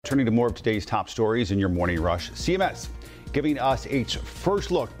turning to more of today's top stories in your morning rush. CMS giving us a first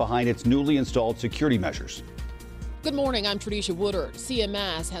look behind its newly installed security measures. Good morning, I'm Tradisha Woodard.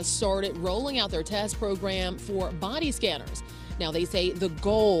 CMS has started rolling out their test program for body scanners. Now, they say the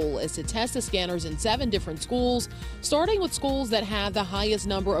goal is to test the scanners in 7 different schools, starting with schools that have the highest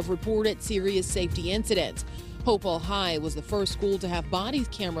number of reported serious safety incidents. Hopewell High was the first school to have body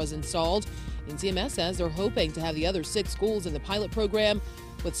cameras installed, and CMS says they're hoping to have the other 6 schools in the pilot program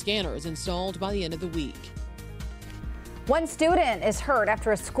with scanners installed by the end of the week. One student is hurt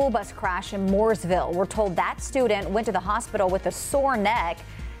after a school bus crash in Mooresville. We're told that student went to the hospital with a sore neck.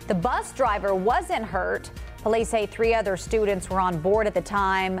 The bus driver wasn't hurt. Police say 3 other students were on board at the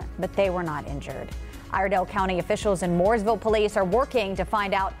time, but they were not injured. Iredell County officials and Mooresville police are working to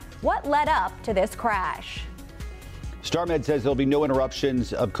find out what led up to this crash. StarMed says there'll be no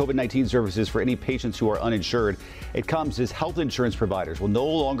interruptions of COVID-19 services for any patients who are uninsured. It comes as health insurance providers will no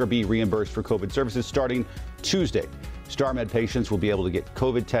longer be reimbursed for COVID services starting Tuesday. StarMed patients will be able to get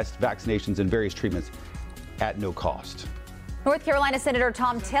COVID tests, vaccinations, and various treatments at no cost. North Carolina Senator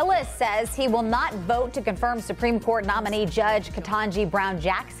Thom Tillis says he will not vote to confirm Supreme Court nominee Judge Ketanji Brown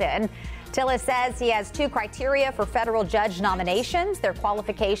Jackson. Tillis says he has 2 criteria for federal judge nominations, their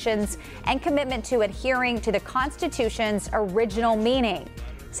qualifications and commitment to adhering to the Constitution's original meaning.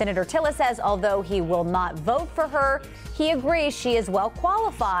 Senator Tillis says although he will not vote for her, he agrees she is well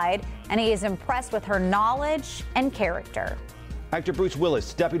qualified and he is impressed with her knowledge and character. Actor Bruce Willis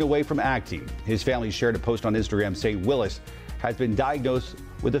stepping away from acting. His family shared a post on Instagram saying Willis has been diagnosed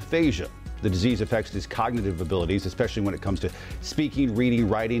with aphasia. The disease affects his cognitive abilities, especially when it comes to speaking, reading,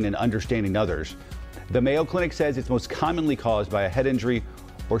 writing, and understanding others. The Mayo Clinic says it's most commonly caused by a head injury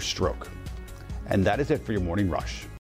or stroke. And that is it for your morning rush.